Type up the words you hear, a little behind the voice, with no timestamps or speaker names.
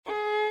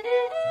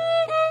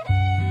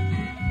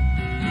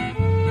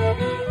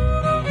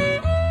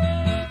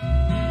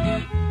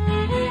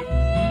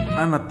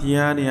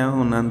Anatiari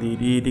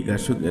unandiri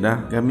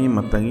digashugera gami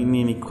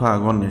matagini ni kwa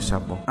gone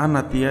shapo.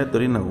 Anatia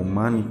dorina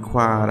gumani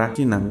kwara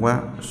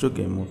chinangwa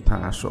shuge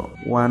mutasho.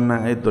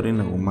 Wana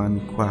dorina gumani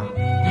kwa.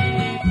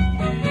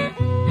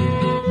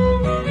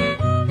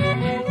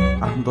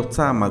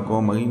 Ndotsa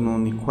magoma ino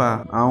ni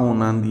kwa au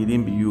nandiri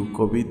mbiyu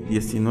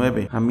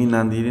COVID-19 hami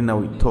nandiri na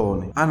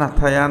witone.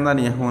 Anataya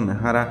ndani ya hone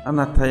hara.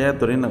 Anataya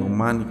dorina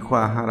gumani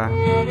kwa hara.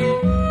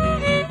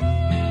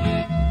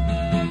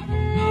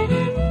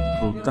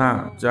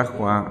 Ta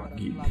jahwa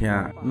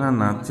gitia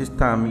nana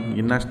chista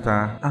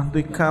ginasta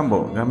andui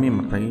kambo gami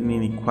matagini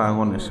ni kwa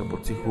gone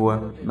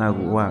shapotsihua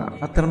nagua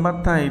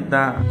atarmata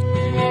ida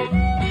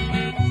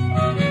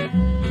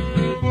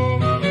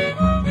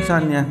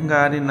sanya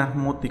ngari na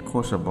muti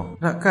kosabo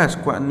rakas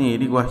kwa ni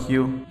rigwa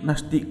hiu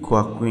nasti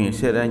kwa kuin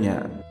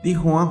seranya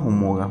dihua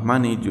humoga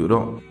mani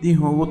juro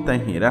diho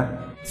gutahira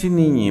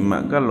sini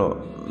magalo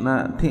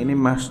na tini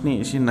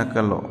masni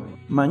sinakalo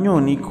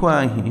Manyoni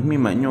kwa mi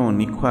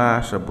manyoni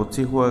kwa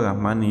shaboti huaga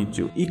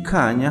manichu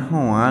ikanya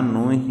hoa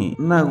nuhi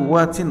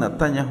naguati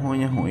natanya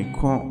honya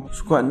hoiko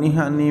skwa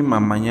niha ni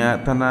mamanya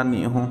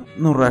tanani ho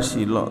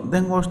nurashilo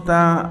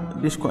dengosta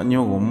diskwa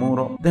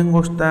nyogomoro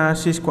dengosta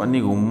siskwa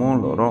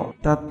nigomoloro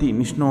tati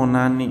nisno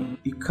nani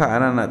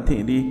ikara na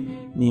tiri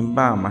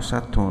nimba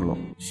masatolo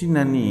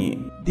sinani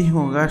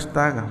diho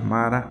gasta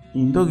gamara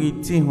indogi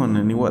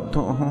tihone ni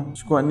watoho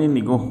skwa ni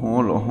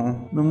nigoholo ho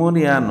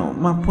memoriano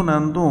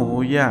mapunando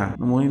hoya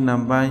Nomori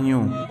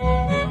nambanyo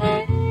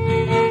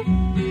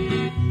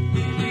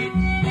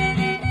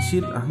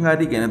Sil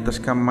angari gena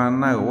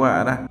taskamana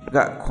wara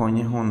ga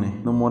konye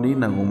hone nomori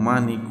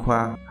nagumani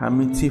kwa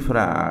hami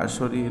cifra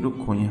sori ru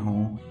konye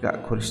ho ga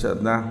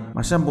korisada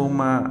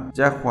masamboma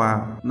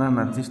jakwa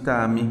nana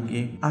tista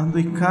amingi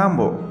andui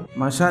kambo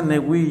masha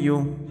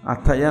neguiyu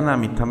atayana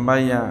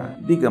mitambaya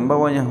digamba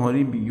wanya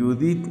hori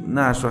biyudit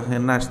na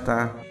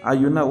sohenasta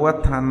ayuna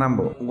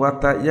watanambo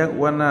wataya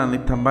wana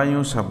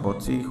nitambayo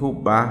saboti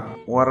huba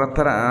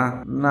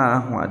waratara na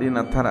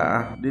hwarina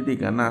tara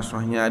didiga na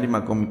sohnyari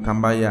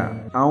makomitambaya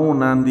au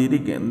nandiri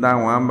genda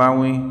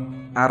wambawi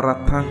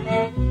arata